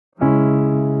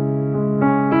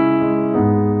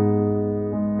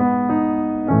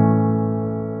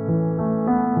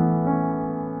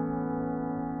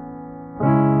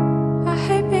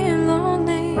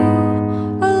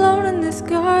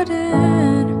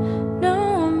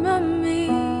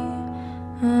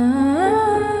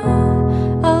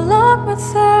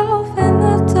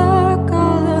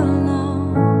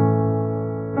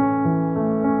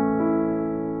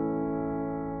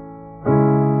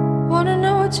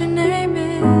your name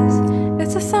is.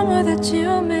 It's a summer that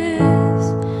you miss.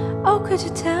 Oh, could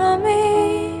you tell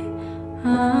me?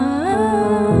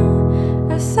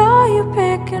 I saw you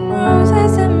picking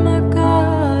roses in my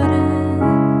garden,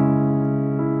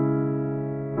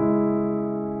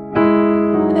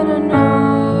 and I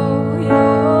know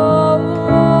your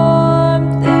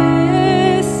warmth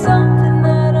is something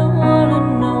that I wanna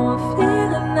know, a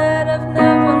feeling that I've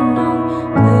never known.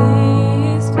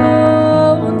 Please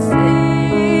don't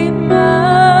see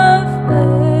my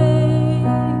face,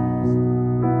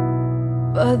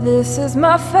 but this is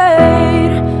my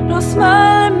fate. Don't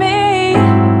smile at me,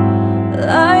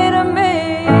 lie to me.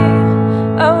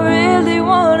 I really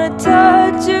wanna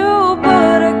touch you,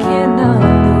 but I cannot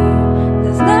leave.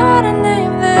 There's not a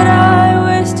name that I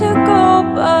wish to go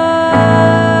by.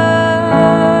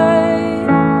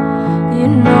 You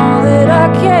know that I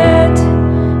can't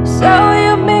show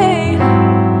you me,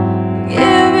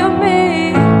 give you me.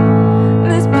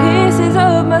 There's pieces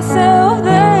of myself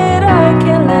that I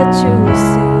can't let you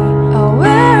see. I'll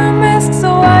wear a mask so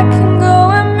I can go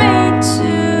and meet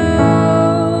you,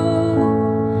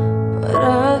 but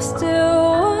I still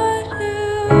want you.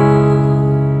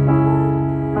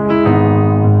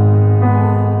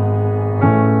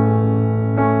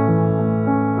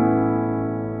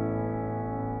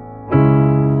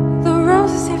 The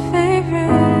rose is your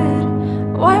favorite,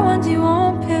 why one do you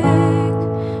won't pick?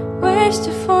 Wish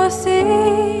to foresee.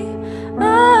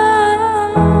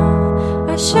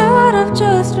 I should have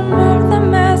just removed the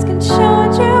mask and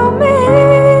showed you me,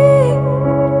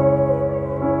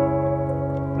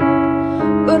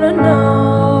 but I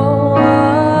know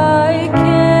I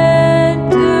can't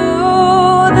do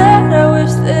that. I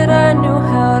wish that I knew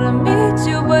how to meet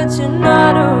you, but you're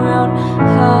not around.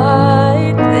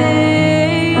 Hide the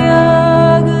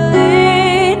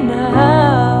ugly now.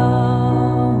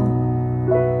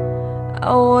 I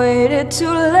waited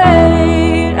too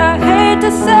late, I hate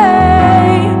to say.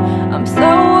 I'm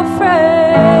so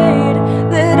afraid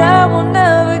that I will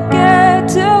never get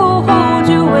to hold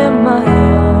you in my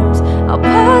arms. I'll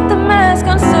put the mask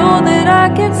on so that I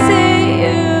can see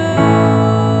you.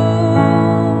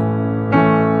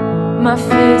 My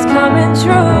fear's coming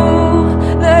true,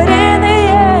 that in the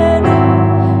end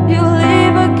you'll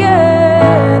leave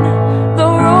again. The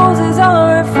roses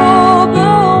are in full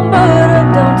bloom, but I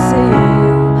don't see you.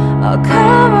 I'll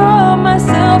cover up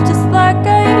myself just like I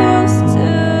used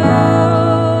to,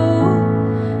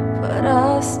 but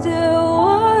I still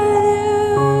want you.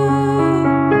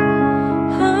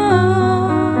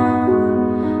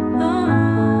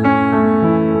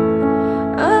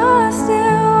 I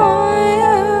still want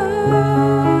you.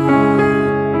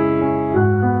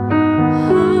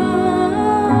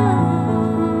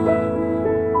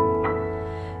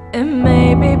 And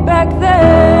maybe back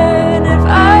then, if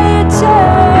I had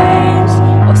changed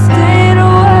or stayed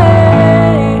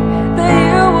away, then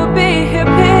you would be here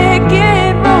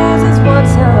picking roses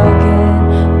once again.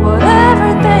 Would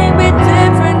everything be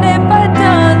different if I'd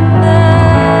done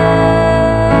that?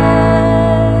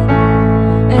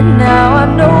 And now I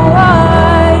know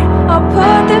why I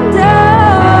put them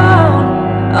down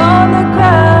on the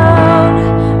ground.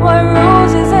 Why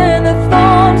roses and the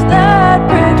thorns that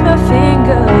break my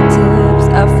fingertips.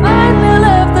 I finally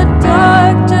left the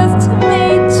dark just to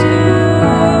meet you,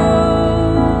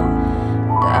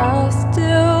 and I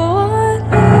still want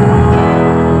you.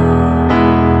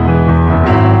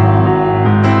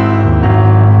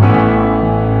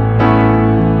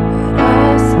 But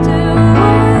I still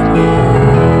want you.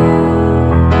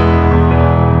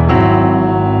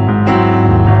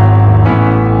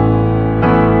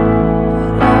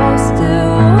 But I still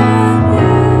want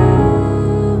you.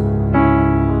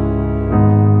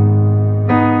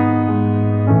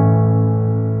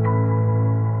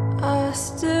 I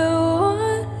still